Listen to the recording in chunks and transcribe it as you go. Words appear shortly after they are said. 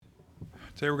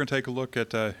Today we're going to take a look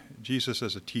at Jesus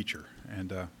as a teacher.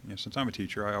 And since I'm a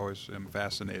teacher, I always am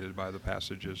fascinated by the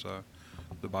passages of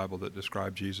the Bible that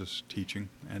describe Jesus' teaching.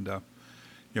 And,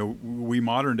 we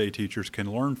modern-day teachers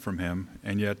can learn from him,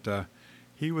 and yet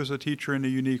he was a teacher in a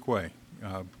unique way.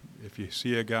 If you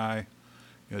see a guy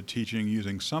teaching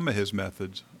using some of his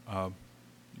methods, I'd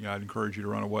encourage you to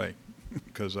run away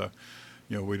because,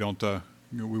 we don't,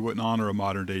 we wouldn't honor a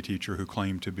modern-day teacher who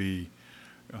claimed to be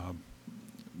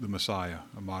the Messiah,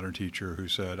 a modern teacher who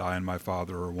said, I and my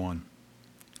Father are one,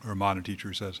 or a modern teacher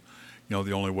who says, the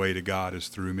only way to God is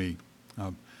through me.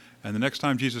 And the next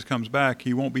time Jesus comes back,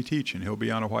 he won't be teaching. He'll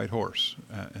be on a white horse.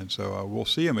 And so we'll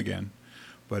see him again,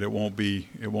 but it won't be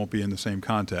in the same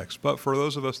context. But for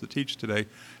those of us that teach today,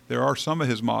 there are some of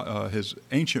his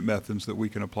ancient methods that we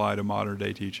can apply to modern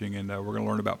day teaching, and we're going to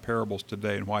learn about parables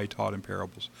today and why he taught in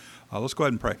parables. Let's go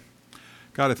ahead and pray.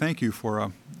 God, I thank you for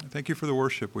the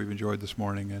worship we've enjoyed this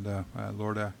morning, and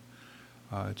Lord,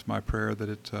 it's my prayer that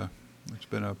it's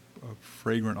been a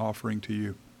fragrant offering to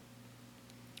you.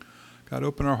 God,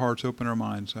 open our hearts, open our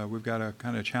minds. We've got a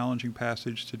kind of challenging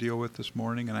passage to deal with this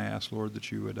morning, and I ask, Lord,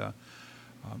 that you would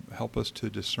help us to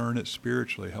discern it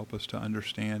spiritually, help us to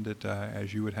understand it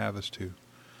as you would have us to.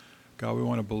 God, we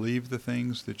want to believe the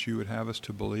things that you would have us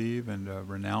to believe and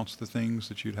renounce the things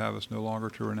that you'd have us no longer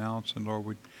to renounce, and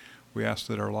Lord, we ask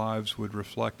that our lives would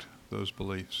reflect those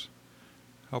beliefs.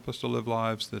 Help us to live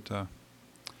lives that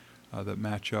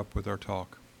match up with our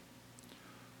talk.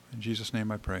 In Jesus' name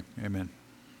I pray. Amen.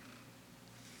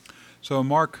 So in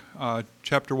Mark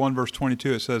chapter 1, verse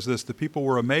 22, it says this, the people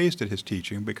were amazed at his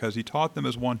teaching because he taught them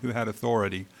as one who had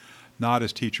authority, not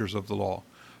as teachers of the law.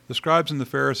 The scribes and the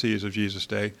Pharisees of Jesus'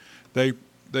 day, they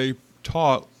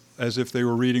taught as if they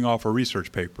were reading off a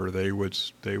research paper. They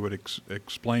would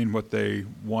explain what they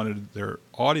wanted their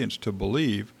audience to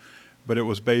believe, but it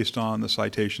was based on the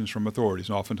citations from authorities.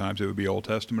 And oftentimes it would be Old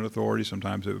Testament authorities.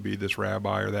 Sometimes it would be this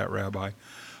rabbi or that rabbi.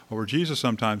 Or Jesus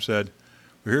sometimes said,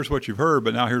 well, here's what you've heard,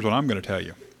 but now here's what I'm going to tell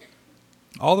you.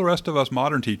 All the rest of us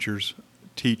modern teachers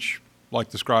teach like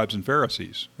the scribes and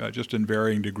Pharisees, just in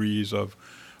varying degrees of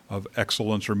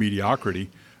excellence or mediocrity.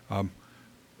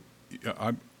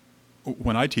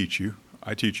 When I teach you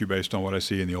based on what I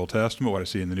see in the Old Testament, what I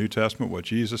see in the New Testament, what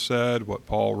Jesus said, what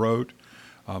Paul wrote,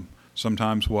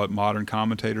 sometimes what modern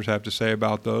commentators have to say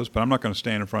about those. But I'm not going to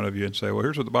stand in front of you and say, well,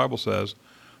 here's what the Bible says,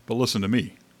 but listen to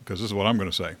me, because this is what I'm going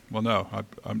to say. Well, no,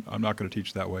 I'm not going to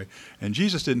teach that way. And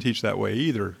Jesus didn't teach that way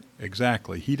either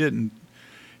exactly. He didn't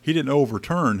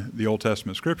overturn the Old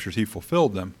Testament scriptures. He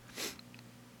fulfilled them.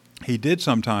 He did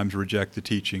sometimes reject the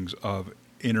teachings of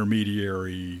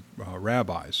intermediary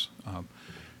rabbis,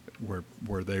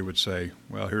 where they would say,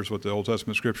 well, here's what the Old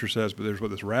Testament scripture says, but here's what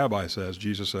this rabbi says.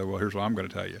 Jesus said, well, here's what I'm going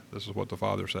to tell you. This is what the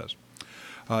Father says.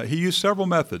 He used several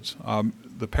methods.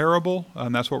 The parable,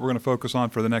 and that's what we're going to focus on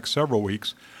for the next several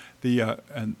weeks.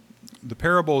 And the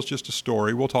parable is just a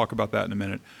story. We'll talk about that in a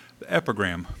minute. The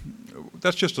epigram,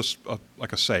 that's just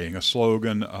like a saying, a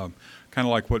slogan, kind of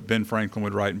like what Ben Franklin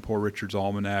would write in Poor Richard's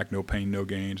Almanac, no pain, no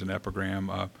gains, an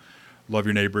epigram. Love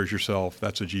your neighbor as yourself.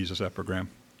 That's a Jesus epigram.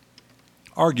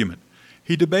 Argument.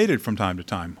 He debated from time to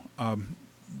time.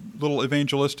 Little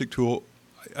evangelistic tool.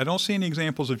 I don't see any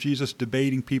examples of Jesus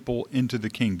debating people into the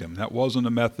kingdom. That wasn't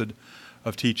a method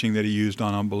of teaching that he used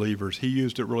on unbelievers. He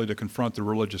used it really to confront the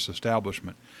religious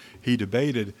establishment. He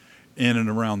debated in and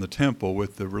around the temple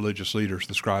with the religious leaders,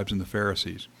 the scribes and the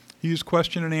Pharisees. He used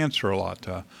question and answer a lot.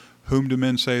 Whom do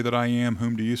men say that I am?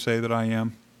 Whom do you say that I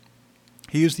am?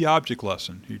 He used the object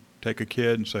lesson. He'd take a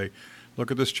kid and say,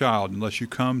 look at this child. Unless you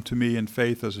come to me in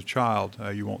faith as a child,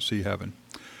 you won't see heaven.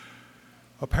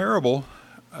 A parable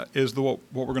is what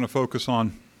we're going to focus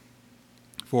on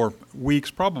for weeks,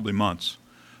 probably months.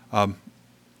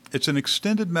 It's an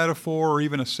extended metaphor or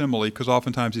even a simile, because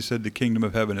oftentimes he said the kingdom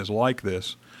of heaven is like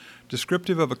this,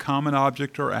 descriptive of a common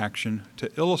object or action to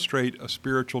illustrate a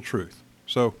spiritual truth.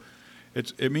 So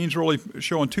it means really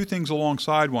showing two things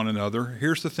alongside one another.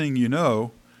 Here's the thing you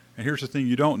know, and here's the thing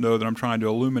you don't know that I'm trying to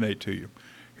illuminate to you.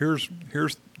 Here's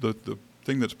the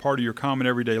thing that's part of your common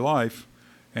everyday life,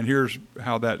 and here's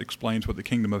how that explains what the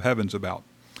kingdom of heaven's about.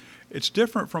 It's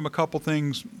different from a couple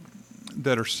things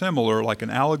that are similar, like an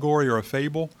allegory or a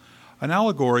fable. An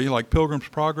allegory, like Pilgrim's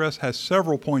Progress, has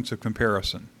several points of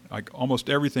comparison. Like almost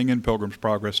everything in Pilgrim's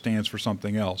Progress stands for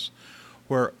something else.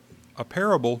 Where a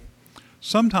parable,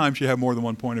 sometimes you have more than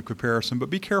one point of comparison, but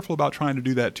be careful about trying to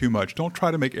do that too much. Don't try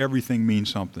to make everything mean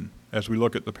something as we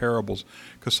look at the parables,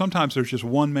 because sometimes there's just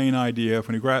one main idea.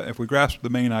 If we grasp the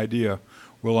main idea,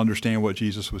 we'll understand what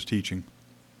Jesus was teaching.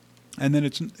 And then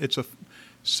it's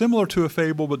similar to a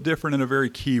fable, but different in a very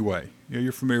key way.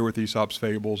 You're familiar with Aesop's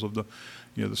fables of the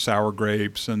sour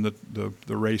grapes and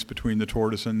the race between the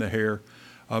tortoise and the hare.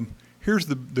 Here's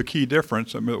the key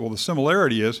difference. The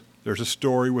similarity is there's a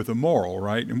story with a moral,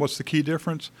 right? And what's the key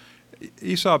difference?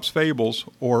 Aesop's fables,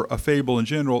 or a fable in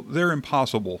general, they're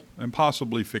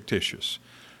impossibly fictitious.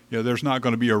 There's not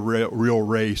going to be a real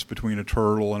race between a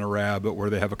turtle and a rabbit where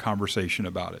they have a conversation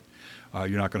about it.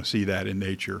 You're not going to see that in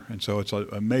nature. And so it's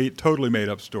a totally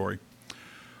made-up story.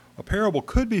 A parable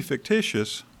could be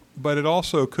fictitious, but it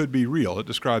also could be real. It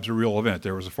describes a real event.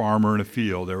 There was a farmer in a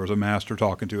field. There was a master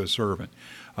talking to his servant.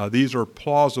 These are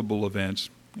plausible events,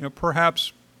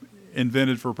 perhaps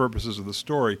invented for purposes of the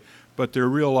story, but they're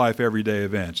real-life, everyday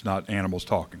events, not animals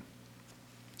talking.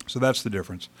 So that's the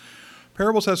difference.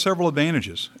 Parables have several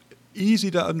advantages. Easy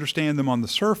to understand them on the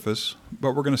surface,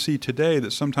 but we're going to see today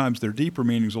that sometimes their deeper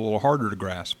meaning's a little harder to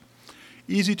grasp.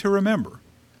 Easy to remember.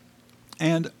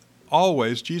 And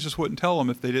always, Jesus wouldn't tell them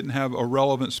if they didn't have a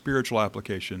relevant spiritual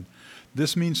application.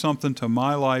 This means something to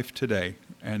my life today,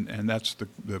 and that's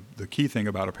the key thing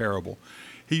about a parable.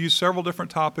 He used several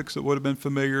different topics that would have been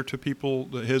familiar to people,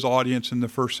 his audience in the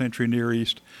first century Near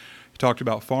East. He talked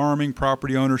about farming,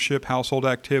 property ownership, household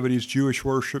activities, Jewish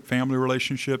worship, family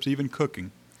relationships, even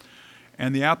cooking.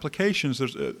 And the applications,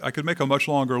 I could make a much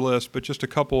longer list, but just a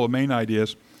couple of main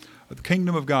ideas. The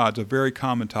kingdom of God's a very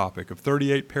common topic. Of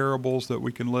 38 parables that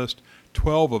we can list,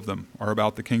 12 of them are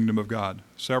about the kingdom of God.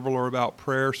 Several are about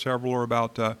prayer, several are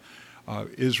about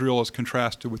Israel as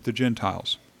contrasted with the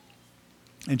Gentiles.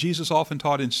 And Jesus often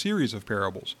taught in series of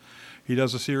parables. He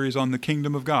does a series on the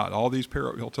kingdom of God. All these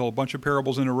he'll tell a bunch of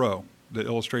parables in a row that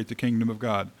illustrate the kingdom of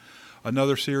God.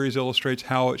 Another series illustrates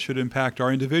how it should impact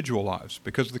our individual lives.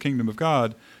 Because of the kingdom of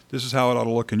God, this is how it ought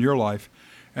to look in your life.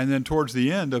 And then towards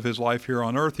the end of his life here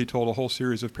on earth, he told a whole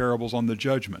series of parables on the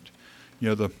judgment.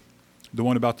 The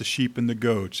one about the sheep and the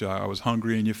goats. I was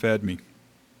hungry and you fed me.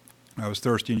 I was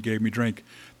thirsty and you gave me drink.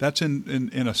 That's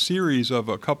in a series of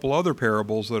a couple other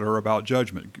parables that are about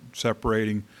judgment,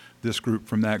 separating this group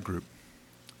from that group.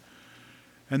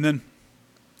 And then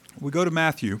we go to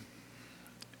Matthew,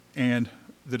 and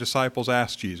the disciples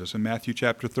ask Jesus. In Matthew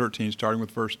chapter 13, starting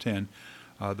with verse 10,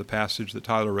 the passage that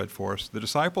Tyler read for us, the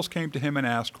disciples came to him and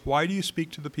asked, "Why do you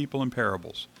speak to the people in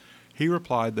parables?" He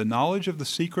replied, "The knowledge of the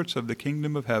secrets of the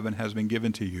kingdom of heaven has been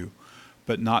given to you,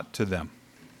 but not to them."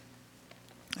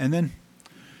 And then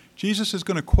Jesus is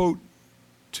going to quote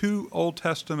two Old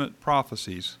Testament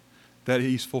prophecies that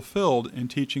he's fulfilled in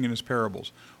teaching in his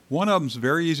parables. One of them is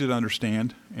very easy to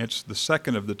understand. It's the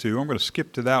second of the two. I'm going to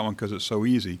skip to that one because it's so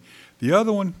easy. The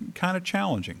other one, kind of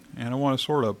challenging, and I want to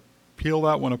sort of peel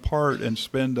that one apart and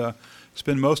spend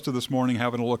most of this morning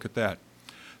having a look at that.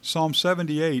 Psalm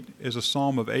 78 is a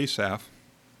psalm of Asaph,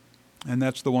 and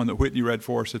that's the one that Whitney read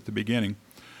for us at the beginning.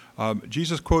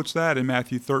 Jesus quotes that in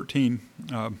Matthew 13.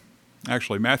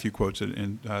 Actually, Matthew quotes it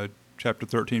in chapter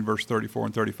 13, verse 34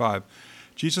 and 35.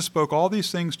 Jesus spoke all these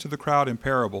things to the crowd in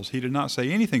parables. He did not say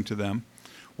anything to them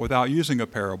without using a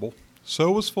parable.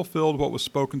 So was fulfilled what was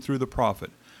spoken through the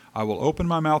prophet. I will open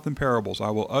my mouth in parables. I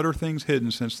will utter things hidden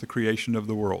since the creation of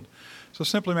the world. So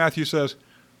simply Matthew says,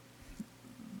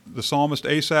 the psalmist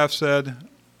Asaph said,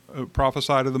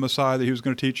 prophesied of the Messiah that he was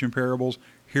going to teach in parables.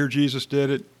 Here Jesus did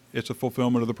it. It's a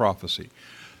fulfillment of the prophecy.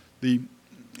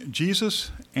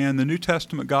 Jesus and the New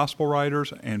Testament gospel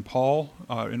writers and Paul,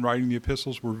 in writing the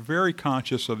epistles, were very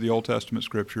conscious of the Old Testament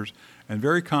scriptures and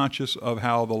very conscious of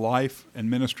how the life and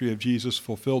ministry of Jesus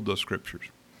fulfilled those scriptures.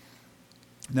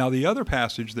 Now, the other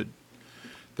passage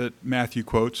that Matthew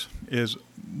quotes is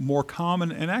more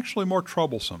common and actually more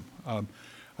troublesome.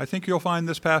 I think you'll find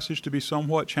this passage to be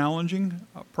somewhat challenging,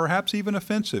 perhaps even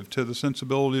offensive to the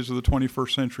sensibilities of the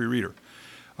 21st century reader.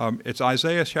 It's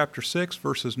Isaiah chapter 6,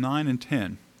 verses 9 and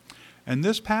 10. And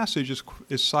this passage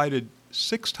is cited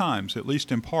 6 times, at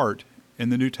least in part, in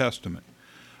the New Testament.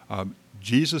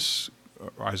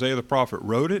 Isaiah the prophet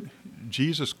wrote it.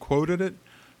 Jesus quoted it.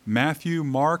 Matthew,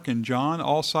 Mark, and John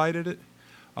all cited it.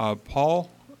 Paul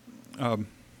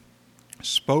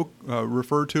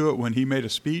referred to it when he made a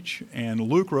speech, and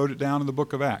Luke wrote it down in the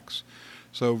book of Acts.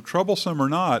 So troublesome or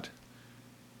not,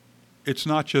 it's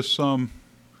not just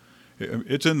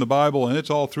it's in the Bible, and it's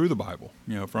all through the Bible.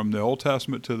 From the Old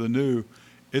Testament to the New,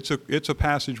 it's a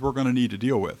passage we're going to need to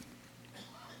deal with.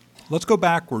 Let's go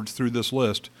backwards through this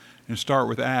list and start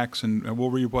with Acts, and we'll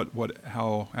read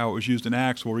how it was used in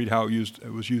Acts. We'll read how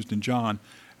it was used in John,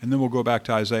 and then we'll go back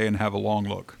to Isaiah and have a long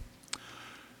look.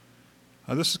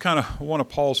 This is kind of one of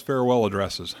Paul's farewell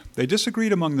addresses. They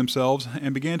disagreed among themselves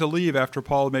and began to leave after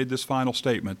Paul made this final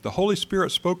statement. The Holy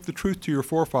Spirit spoke the truth to your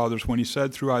forefathers when he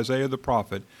said through Isaiah the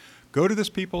prophet, Go to this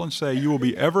people and say, you will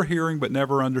be ever hearing but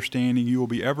never understanding. You will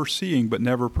be ever seeing but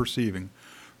never perceiving.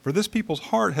 For this people's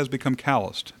heart has become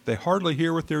calloused. They hardly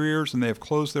hear with their ears, and they have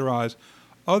closed their eyes.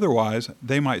 Otherwise,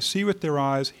 they might see with their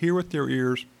eyes, hear with their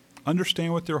ears,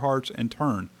 understand with their hearts, and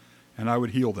turn, and I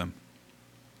would heal them.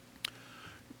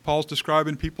 Paul's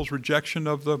describing people's rejection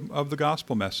of the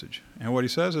gospel message. And what he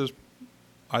says is,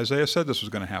 Isaiah said this was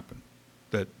going to happen,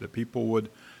 that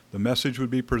the message would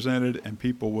be presented and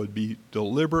people would be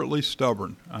deliberately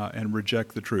stubborn and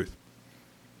reject the truth.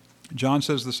 John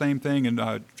says the same thing in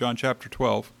John chapter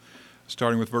 12,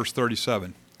 starting with verse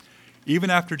 37. Even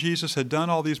after Jesus had done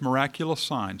all these miraculous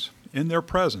signs in their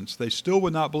presence, they still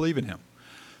would not believe in him.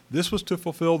 This was to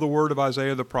fulfill the word of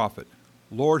Isaiah the prophet.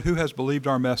 Lord, who has believed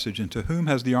our message, and to whom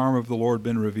has the arm of the Lord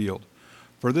been revealed?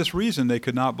 For this reason they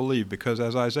could not believe, because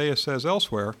as Isaiah says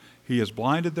elsewhere, he has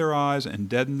blinded their eyes and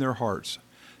deadened their hearts,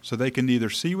 so they can neither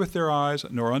see with their eyes,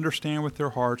 nor understand with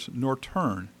their hearts, nor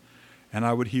turn, and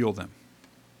I would heal them.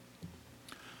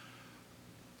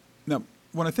 Now,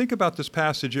 when I think about this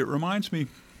passage, it reminds me,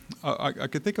 I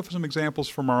could think of some examples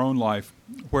from our own life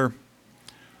where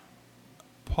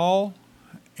Paul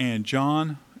and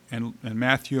John and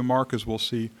Matthew and Mark, as we'll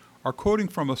see, are quoting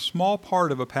from a small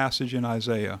part of a passage in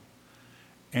Isaiah.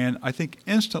 And I think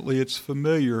instantly it's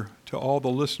familiar to all the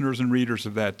listeners and readers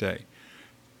of that day.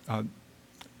 I'd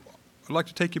like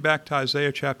to take you back to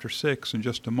Isaiah chapter 6 in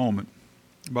just a moment,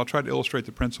 but I'll try to illustrate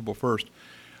the principle first.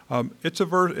 It's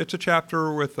a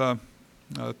chapter with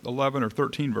 11 or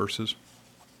 13 verses,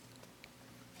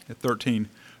 at 13,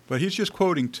 but he's just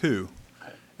quoting 2.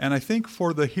 And I think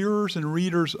for the hearers and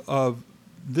readers of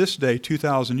this day,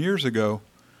 2,000 years ago,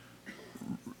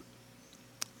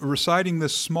 reciting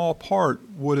this small part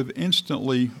would have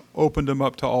instantly opened them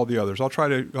up to all the others. I'll try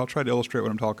to illustrate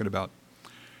what I'm talking about.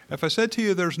 If I said to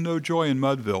you there's no joy in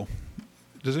Mudville,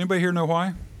 does anybody here know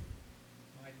why?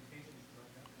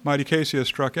 Mighty Casey has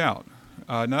struck out.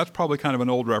 Now that's probably kind of an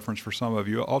old reference for some of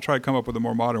you. I'll try to come up with a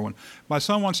more modern one. My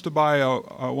son wants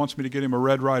me to get him a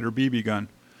Red Ryder BB gun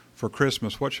for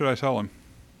Christmas. What should I tell him?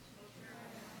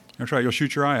 That's right, you'll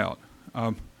shoot your eye out.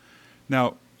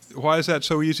 Now, why is that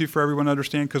so easy for everyone to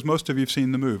understand? Because most of you have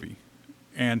seen the movie.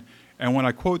 And when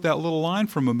I quote that little line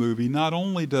from a movie, not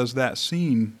only does that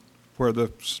scene where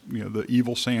the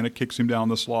evil Santa kicks him down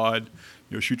the slide,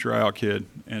 shoot your eye out, kid,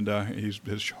 and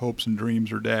his hopes and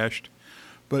dreams are dashed,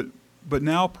 but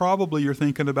now probably you're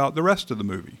thinking about the rest of the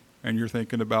movie, and you're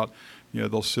thinking about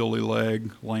the silly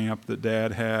leg lamp that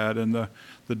Dad had, and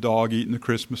the dog eating the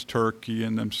Christmas turkey,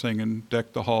 and them singing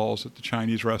 "Deck the Halls" at the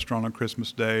Chinese restaurant on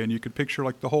Christmas Day, and you could picture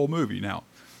like the whole movie now.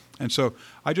 And so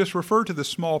I just refer to this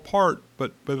small part,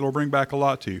 but it'll bring back a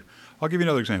lot to you. I'll give you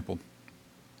another example.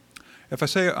 If I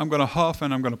say I'm going to huff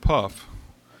and I'm going to puff,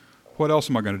 what else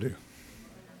am I going to do?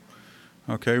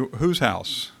 Okay, whose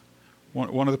house?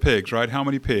 One of the pigs, right? How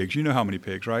many pigs? You know how many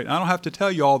pigs, right? I don't have to tell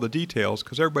you all the details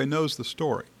because everybody knows the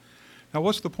story. Now,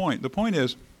 what's the point? The point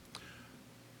is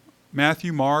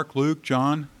Matthew, Mark, Luke,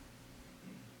 John,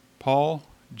 Paul,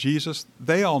 Jesus,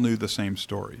 they all knew the same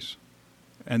stories.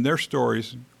 And their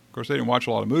stories, of course, they didn't watch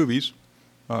a lot of movies.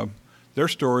 Their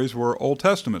stories were Old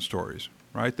Testament stories,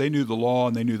 right? They knew the law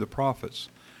and they knew the prophets.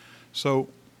 So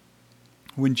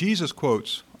when Jesus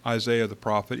quotes Isaiah the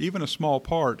prophet, even a small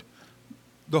part,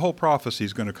 the whole prophecy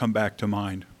is going to come back to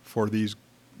mind for these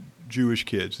Jewish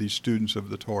kids, these students of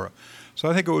the Torah. So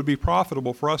I think it would be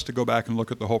profitable for us to go back and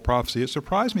look at the whole prophecy. It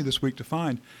surprised me this week to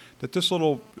find that this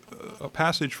little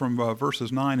passage from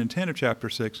verses 9 and 10 of chapter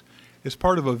 6 is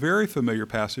part of a very familiar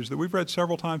passage that we've read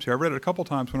several times here. I've read it a couple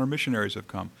times when our missionaries have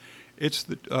come. It's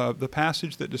the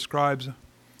passage that describes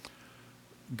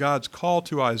God's call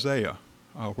to Isaiah,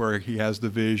 where he has the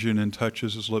vision and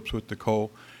touches his lips with the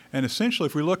coal. And essentially,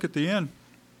 if we look at the end,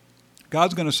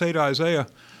 God's going to say to Isaiah,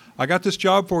 I got this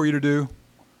job for you to do.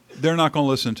 They're not going to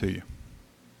listen to you.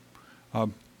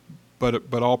 But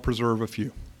I'll preserve a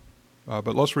few.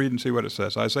 But let's read and see what it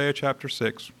says. Isaiah chapter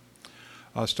 6,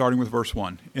 starting with verse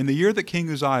 1. In the year that King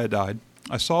Uzziah died,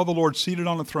 I saw the Lord seated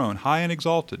on a throne, high and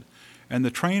exalted, and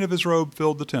the train of his robe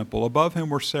filled the temple. Above him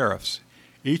were seraphs,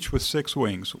 each with 6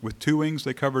 wings. With 2 wings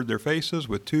they covered their faces,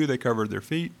 with 2 they covered their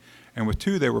feet, and with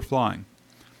 2 they were flying.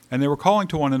 And they were calling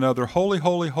to one another, Holy,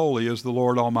 holy, holy is the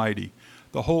Lord Almighty.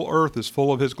 The whole earth is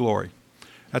full of his glory.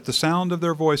 At the sound of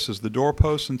their voices, the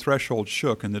doorposts and thresholds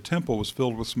shook, and the temple was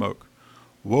filled with smoke.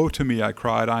 Woe to me, I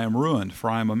cried, I am ruined, for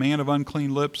I am a man of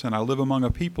unclean lips, and I live among a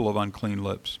people of unclean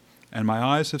lips. And my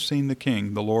eyes have seen the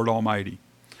King, the Lord Almighty.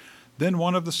 Then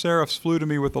one of the seraphs flew to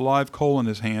me with a live coal in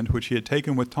his hand, which he had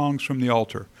taken with tongs from the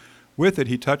altar. With it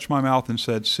he touched my mouth and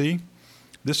said, See,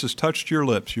 this has touched your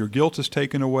lips. Your guilt is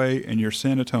taken away, and your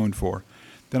sin atoned for.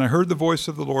 Then I heard the voice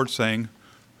of the Lord saying,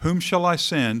 "Whom shall I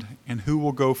send, and who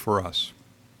will go for us?"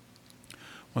 I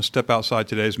want to step outside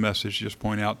today's message, just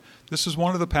point out, this is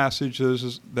one of the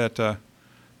passages that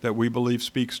we believe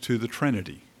speaks to the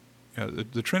Trinity.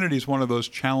 The Trinity is one of those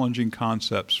challenging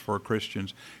concepts for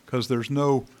Christians because there's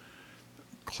no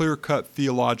clear-cut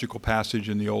theological passage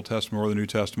in the Old Testament or the New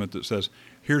Testament that says,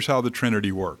 here's how the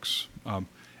Trinity works.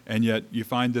 And yet you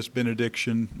find this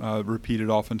benediction repeated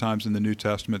oftentimes in the New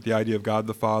Testament, the idea of God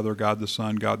the Father, God the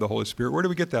Son, God the Holy Spirit. Where do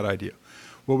we get that idea?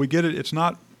 Well, we get it, it's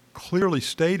not clearly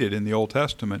stated in the Old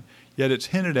Testament, yet it's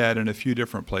hinted at in a few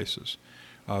different places.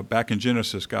 Back in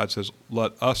Genesis, God says,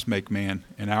 let us make man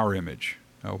in our image.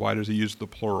 Why does he use the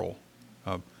plural?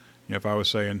 If I was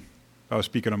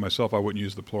speaking on myself, I wouldn't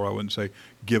use the plural. I wouldn't say,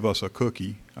 give us a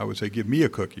cookie. I would say, give me a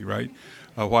cookie, right?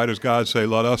 Why does God say,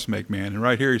 let us make man? And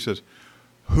right here he says,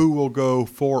 who will go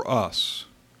for us?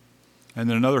 And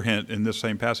then another hint in this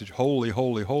same passage, holy,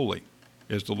 holy, holy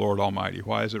is the Lord Almighty.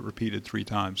 Why is it repeated 3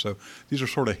 times? So these are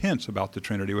sort of hints about the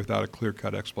Trinity without a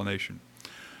clear-cut explanation.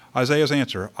 Isaiah's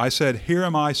answer, I said, here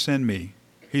am I, send me.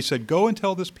 He said, go and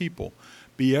tell this people,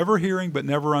 be ever hearing but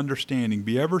never understanding,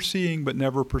 be ever seeing but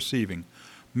never perceiving.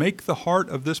 Make the heart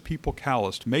of this people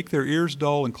calloused, make their ears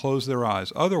dull and close their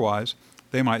eyes. Otherwise,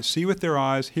 they might see with their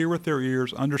eyes, hear with their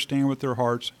ears, understand with their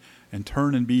hearts, and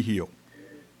turn and be healed.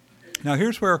 Now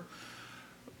here's where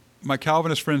my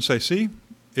Calvinist friends say, see,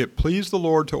 it pleased the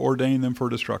Lord to ordain them for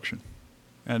destruction.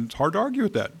 And it's hard to argue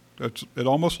with that. It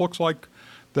almost looks like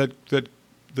that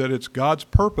it's God's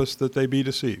purpose that they be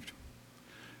deceived.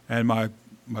 And my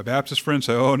Baptist friends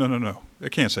say, oh, no.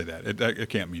 It can't say that. It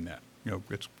can't mean that.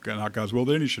 It's not God's will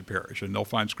that any should perish. And they'll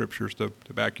find scriptures to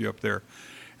back you up there.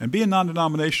 And being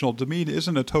non-denominational, to me,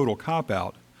 isn't a total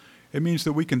cop-out. It means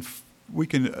that we can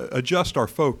adjust our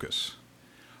focus.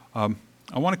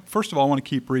 First of all, I want to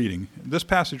keep reading. This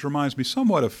passage reminds me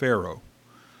somewhat of Pharaoh,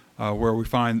 where we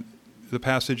find the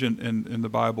passage in the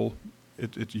Bible,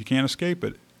 you can't escape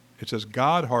it. It says,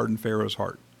 God hardened Pharaoh's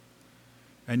heart.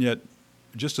 And yet,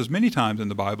 just as many times in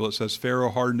the Bible, it says Pharaoh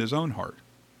hardened his own heart.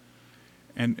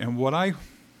 And what I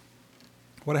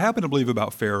happen to believe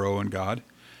about Pharaoh and God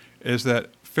is that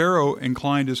Pharaoh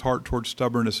inclined his heart towards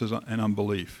stubbornness and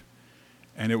unbelief.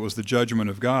 And it was the judgment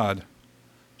of God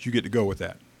that you get to go with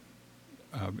that.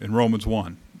 In Romans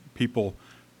 1, people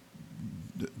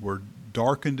were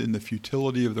darkened in the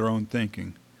futility of their own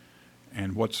thinking.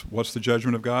 And what's the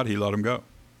judgment of God? He let them go.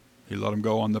 He let them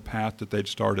go on the path that they'd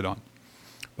started on.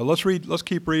 But let's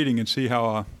keep reading and see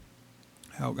how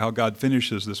God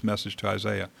finishes this message to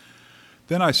Isaiah.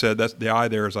 Then I said, that's the I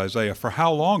there is Isaiah, for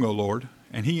how long, O Lord?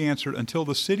 And he answered, until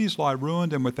the cities lie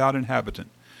ruined and without inhabitant,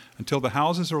 until the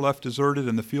houses are left deserted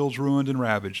and the fields ruined and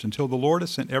ravaged, until the Lord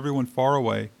has sent everyone far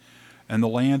away and the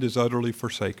land is utterly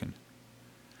forsaken.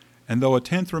 And though a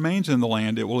tenth remains in the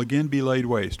land, it will again be laid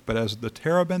waste. But as the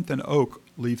terebinth and oak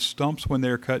leave stumps when they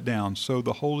are cut down, so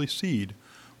the holy seed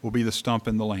will be the stump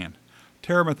in the land.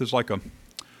 Terebinth is like a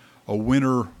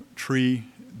winter tree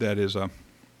that is there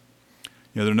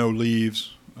are no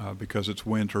leaves because it's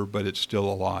winter, but it's still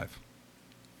alive.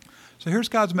 So here's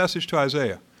God's message to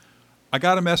Isaiah. I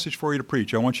got a message for you to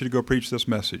preach. I want you to go preach this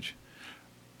message.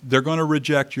 They're going to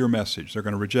reject your message. They're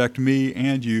going to reject me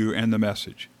and you and the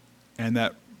message. And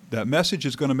that message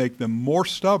is going to make them more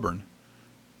stubborn,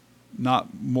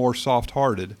 not more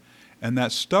soft-hearted. And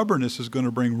that stubbornness is going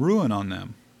to bring ruin on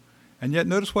them. And yet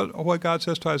notice what God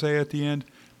says to Isaiah at the end.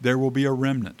 There will be a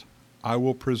remnant. I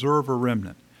will preserve a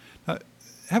remnant. Now,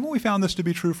 haven't we found this to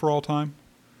be true for all time?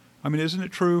 I mean, isn't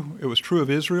it true? It was true of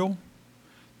Israel,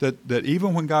 that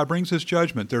even when God brings his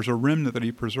judgment, there's a remnant that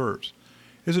he preserves.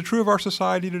 Is it true of our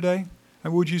society today?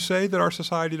 And would you say that our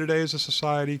society today is a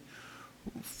society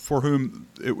for whom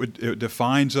it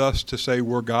defines us to say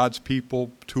we're God's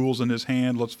people, tools in his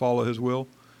hand, let's follow his will?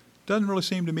 It doesn't really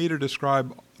seem to me to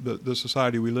describe the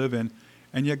society we live in.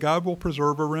 And yet God will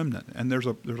preserve a remnant. And there's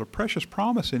a precious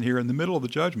promise in here in the middle of the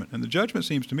judgment. And the judgment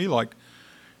seems to me like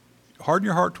harden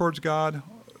your heart towards God,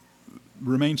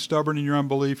 remain stubborn in your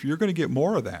unbelief. You're going to get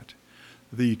more of that.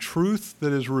 The truth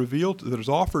that is revealed, that is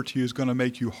offered to you, is going to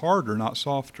make you harder, not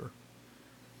softer.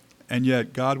 And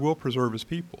yet God will preserve his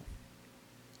people.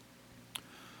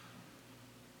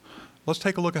 Let's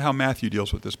take a look at how Matthew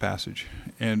deals with this passage.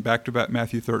 And back to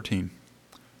Matthew 13.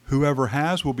 Whoever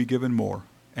has will be given more,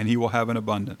 and he will have an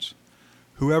abundance.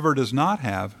 Whoever does not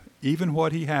have, even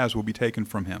what he has will be taken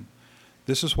from him.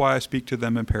 This is why I speak to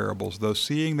them in parables. Though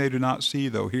seeing they do not see,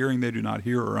 though hearing they do not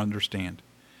hear or understand.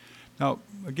 Now,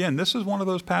 again, this is one of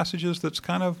those passages that's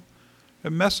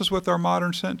it messes with our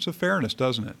modern sense of fairness,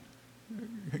 doesn't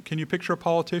it? Can you picture a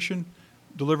politician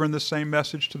delivering this same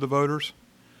message to the voters?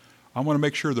 I want to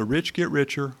make sure the rich get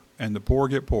richer and the poor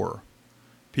get poorer.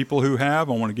 People who have,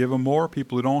 I want to give them more.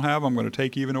 People who don't have, I'm going to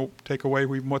take away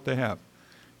even what they have.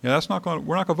 Yeah, we're not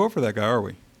going to vote for that guy, are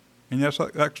we? And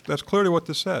that's clearly what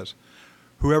this says.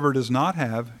 Whoever does not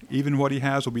have, even what he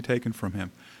has will be taken from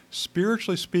him.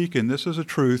 Spiritually speaking, this is a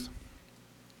truth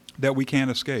that we can't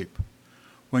escape.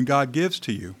 When God gives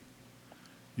to you,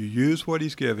 you use what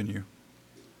he's given you.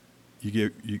 He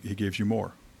gives you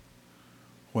more.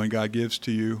 When God gives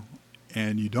to you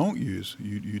and you don't use,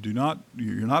 you're not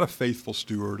a faithful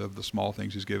steward of the small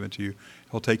things he's given to you,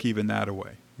 he'll take even that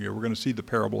away. We're going to see the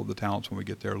parable of the talents when we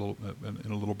get there in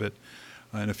a little bit.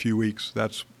 In a few weeks,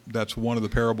 that's one of the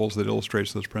parables that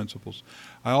illustrates those principles.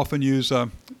 I often use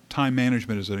time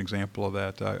management as an example of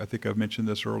that. I think I've mentioned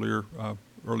this earlier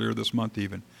this month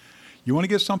even. You want to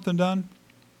get something done?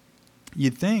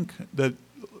 You'd think that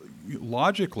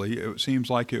logically it seems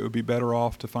like it would be better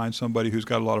off to find somebody who's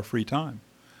got a lot of free time.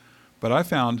 But I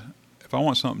found if I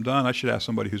want something done, I should ask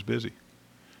somebody who's busy.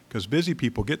 Because busy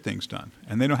people get things done,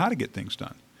 and they know how to get things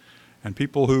done. And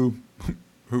people who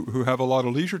have a lot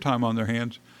of leisure time on their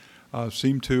hands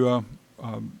seem to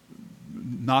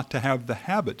not to have the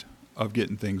habit of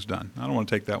getting things done. I don't want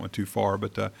to take that one too far,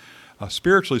 but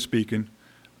spiritually speaking,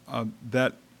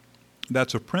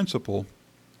 that's a principle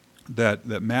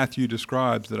that Matthew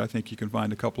describes that I think you can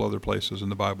find a couple other places in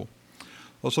the Bible.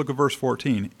 Let's look at verse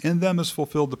 14. In them is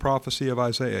fulfilled the prophecy of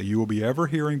Isaiah. You will be ever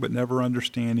hearing but never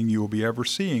understanding. You will be ever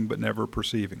seeing but never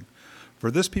perceiving.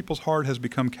 For this people's heart has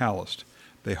become calloused.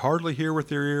 They hardly hear with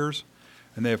their ears,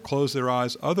 and they have closed their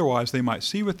eyes. Otherwise they might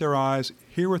see with their eyes,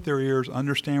 hear with their ears,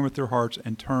 understand with their hearts,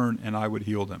 and turn, and I would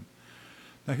heal them.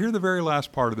 Now hear the very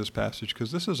last part of this passage,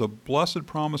 because this is a blessed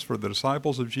promise for the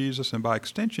disciples of Jesus, and by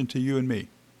extension to you and me.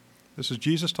 This is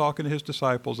Jesus talking to his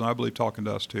disciples, and I believe talking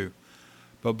to us too.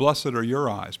 But blessed are your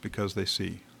eyes because they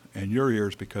see, and your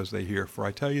ears because they hear. For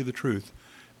I tell you the truth,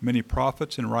 many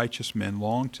prophets and righteous men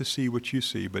longed to see what you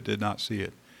see, but did not see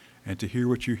it, and to hear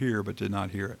what you hear, but did not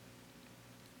hear it.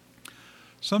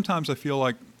 Sometimes I feel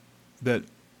like that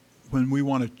when we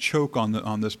want to choke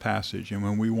on this passage, and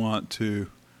when we want to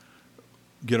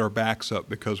get our backs up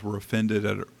because we're offended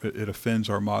at it offends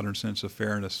our modern sense of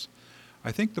fairness,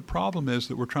 I think the problem is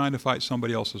that we're trying to fight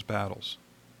somebody else's battles.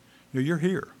 You're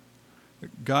here.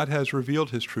 God has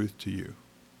revealed his truth to you.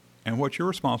 And what you're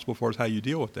responsible for is how you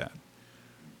deal with that.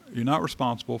 You're not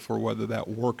responsible for whether that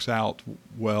works out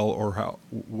well or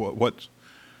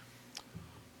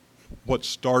what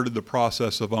started the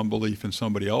process of unbelief in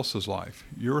somebody else's life.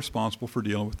 You're responsible for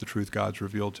dealing with the truth God's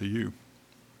revealed to you.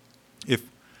 If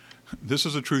this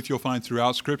is a truth you'll find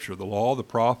throughout Scripture, the law, the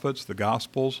prophets, the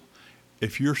Gospels.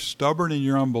 If you're stubborn in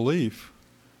your unbelief,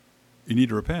 you need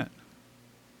to repent.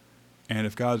 And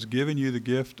if God's given you the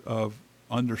gift of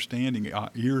understanding,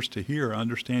 ears to hear,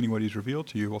 understanding what he's revealed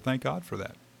to you, well, thank God for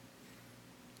that.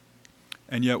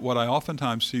 And yet what I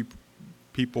oftentimes see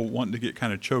people wanting to get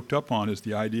kind of choked up on is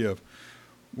the idea of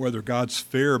whether God's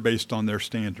fair based on their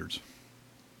standards.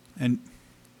 And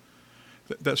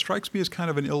that strikes me as kind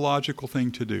of an illogical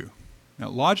thing to do. Now,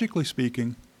 logically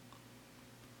speaking,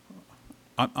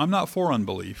 I'm not for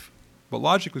unbelief, but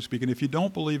logically speaking, if you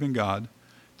don't believe in God,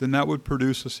 then that would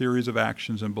produce a series of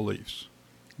actions and beliefs.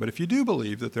 But if you do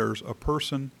believe that there's a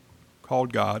person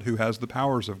called God who has the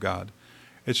powers of God,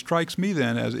 it strikes me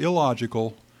then as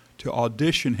illogical to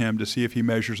audition him to see if he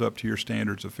measures up to your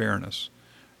standards of fairness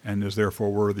and is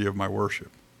therefore worthy of my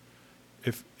worship.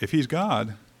 If he's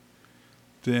God,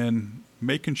 then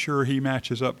making sure he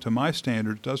matches up to my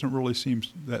standards doesn't really seem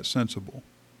that sensible.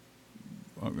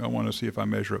 I want to see if I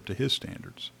measure up to his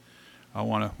standards. I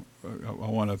want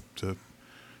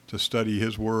to study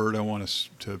his word. I want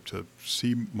to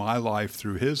see my life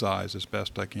through his eyes as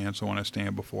best I can, so when I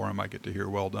stand before him, I get to hear,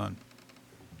 well done.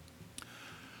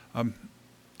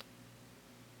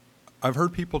 I've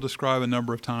heard people describe a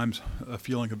number of times a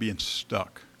feeling of being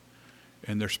stuck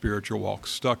in their spiritual walk,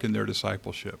 stuck in their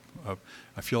discipleship.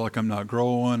 I feel like I'm not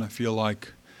growing. I feel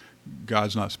like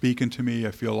God's not speaking to me.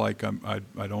 I feel like I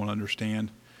don't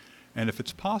understand. And if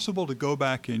it's possible to go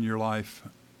back in your life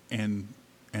and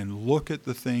look at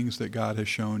the things that God has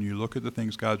shown you, look at the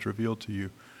things God's revealed to you,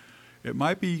 it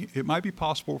might be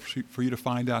possible for you to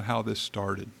find out how this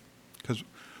started. Because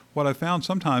what I've found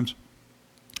sometimes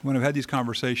when I've had these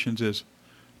conversations is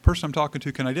the person I'm talking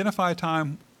to can identify a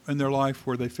time in their life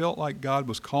where they felt like God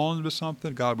was calling them to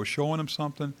something, God was showing them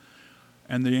something,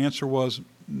 and the answer was,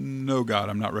 no, God,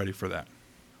 I'm not ready for that.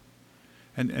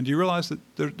 And do you realize that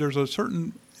there's a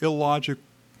certain illogic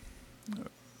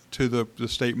to the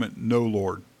statement, no,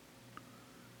 Lord?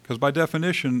 Because by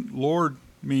definition, Lord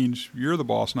means you're the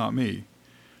boss, not me.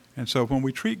 And so when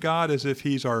we treat God as if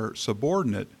he's our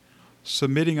subordinate,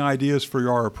 submitting ideas for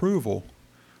our approval,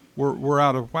 we're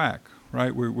out of whack,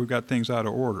 right? We've got things out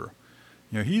of order.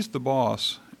 He's the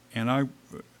boss, and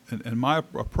my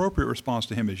appropriate response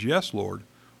to him is, yes, Lord,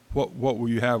 what will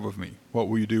you have of me? What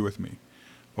will you do with me?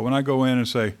 But when I go in and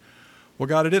say, well,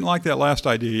 God, I didn't like that last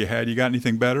idea you had. You got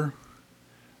anything better?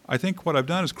 I think what I've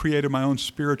done is created my own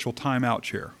spiritual timeout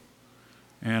chair.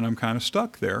 And I'm kind of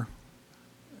stuck there.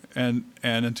 And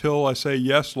until I say,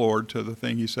 yes, Lord, to the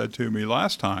thing he said to me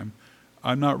last time,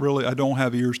 I don't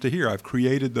have ears to hear. I've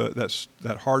created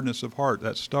that hardness of heart,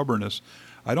 that stubbornness.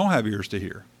 I don't have ears to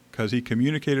hear because he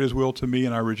communicated his will to me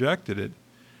and I rejected it.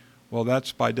 Well,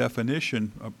 that's by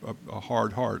definition a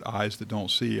hard heart, eyes that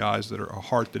don't see, eyes that are a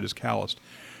heart that is calloused.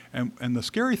 And the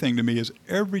scary thing to me is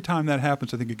every time that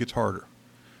happens, I think it gets harder.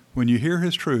 When you hear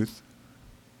his truth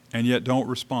and yet don't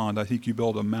respond, I think you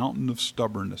build a mountain of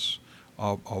stubbornness,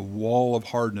 a wall of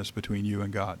hardness between you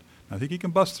and God. And I think he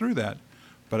can bust through that,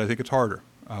 but I think it's harder.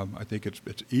 I think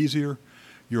it's easier.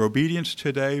 Your obedience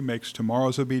today makes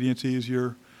tomorrow's obedience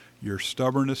easier. Your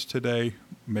stubbornness today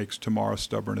makes tomorrow's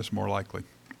stubbornness more likely.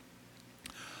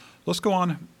 Let's go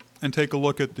on and take a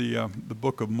look at the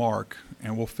book of Mark,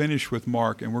 and we'll finish with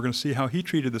Mark, and we're going to see how he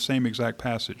treated the same exact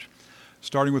passage,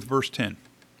 starting with verse 10.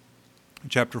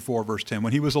 Chapter 4, verse 10.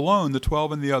 When he was alone, the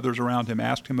 12 and the others around him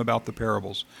asked him about the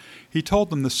parables. He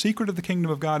told them, the secret of the kingdom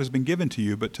of God has been given to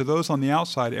you, but to those on the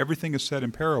outside everything is said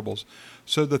in parables,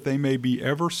 so that they may be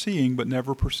ever seeing but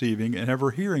never perceiving, and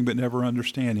ever hearing but never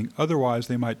understanding. Otherwise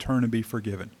they might turn and be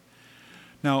forgiven.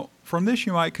 Now, from this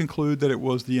you might conclude that it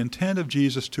was the intent of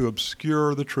Jesus to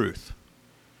obscure the truth.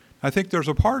 I think there's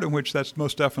a part in which that's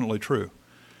most definitely true.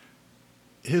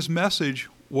 His message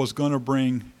was going to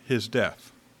bring his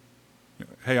death.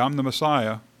 Hey, I'm the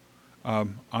Messiah.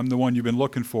 I'm the one you've been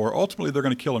looking for. Ultimately, they're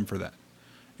going to kill him for that.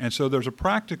 And so there's a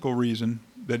practical reason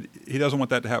that he doesn't want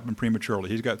that to happen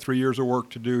prematurely. He's got 3 years of work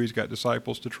to do. He's got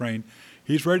disciples to train.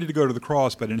 He's ready to go to the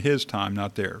cross, but in his time,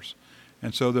 not theirs.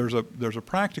 And so there's a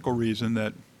practical reason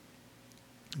that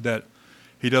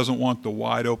he doesn't want the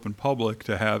wide open public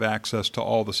to have access to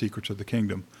all the secrets of the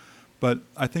kingdom. But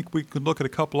I think we could look at a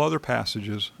couple other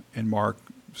passages in Mark,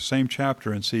 same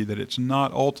chapter, and see that it's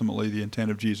not ultimately the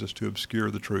intent of Jesus to obscure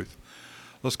the truth.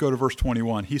 Let's go to verse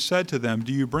 21. He said to them,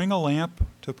 do you bring a lamp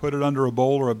to put it under a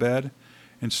bowl or a bed?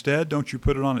 Instead, don't you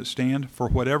put it on its stand? For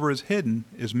whatever is hidden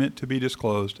is meant to be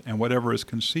disclosed, and whatever is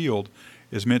concealed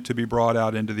is meant to be brought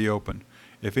out into the open.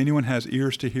 If anyone has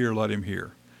ears to hear, let him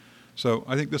hear. So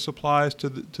I think this applies to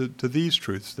these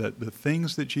truths, that the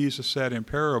things that Jesus said in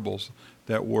parables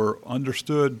that were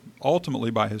understood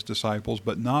ultimately by his disciples,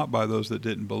 but not by those that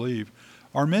didn't believe,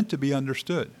 are meant to be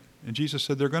understood. And Jesus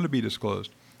said they're going to be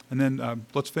disclosed. And then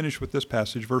let's finish with this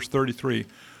passage, verse 33.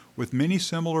 With many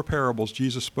similar parables,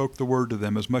 Jesus spoke the word to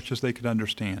them as much as they could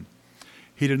understand.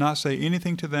 He did not say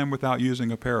anything to them without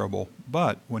using a parable,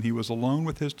 but when he was alone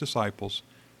with his disciples,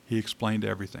 he explained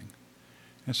everything.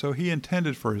 And so he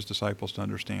intended for his disciples to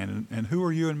understand. And who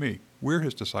are you and me? We're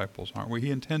his disciples, aren't we? He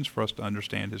intends for us to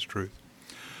understand his truth.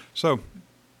 So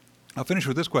I'll finish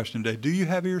with this question today. Do you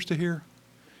have ears to hear?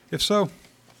 If so,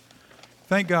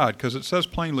 thank God, because it says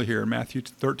plainly here in Matthew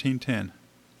 13:10,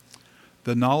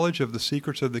 the knowledge of the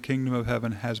secrets of the kingdom of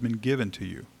heaven has been given to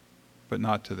you, but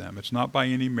not to them. It's not by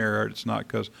any merit. It's not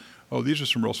because, oh, these are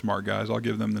some real smart guys. I'll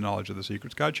give them the knowledge of the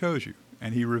secrets. God chose you,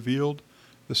 and he revealed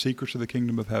the secrets of the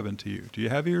kingdom of heaven to you. Do you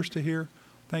have ears to hear?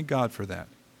 Thank God for that.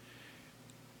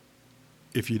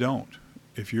 If you don't,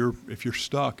 if you're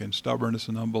stuck in stubbornness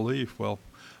and unbelief, well,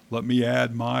 let me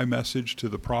add my message to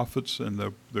the prophets and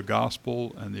the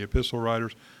gospel and the epistle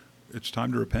writers. It's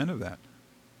time to repent of that.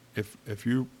 If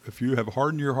you have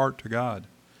hardened your heart to God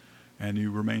and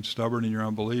you remain stubborn in your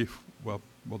unbelief, well,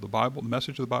 the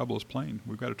message of the Bible is plain.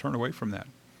 We've got to turn away from that.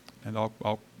 And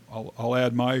I'll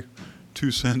add my 2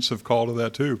 cents of call to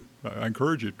that too. I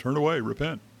encourage you, turn away,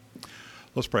 repent.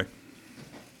 Let's pray.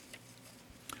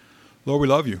 Lord, we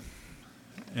love you.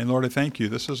 And Lord, I thank you.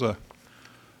 This is an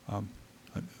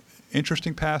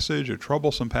interesting passage, a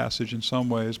troublesome passage in some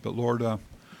ways, but Lord,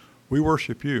 we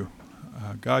worship you.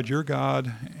 God, you're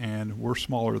God, and we're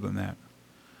smaller than that.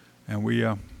 And we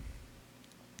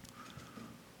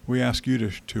ask you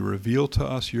to reveal to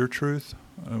us your truth.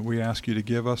 We ask you to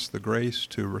give us the grace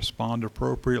to respond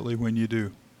appropriately when you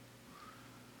do.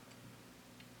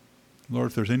 Lord,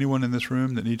 if there's anyone in this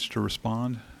room that needs to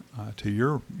respond to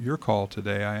your call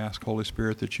today, I ask, Holy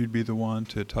Spirit, that you'd be the one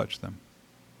to touch them.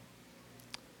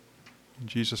 In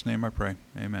Jesus' name I pray.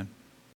 Amen.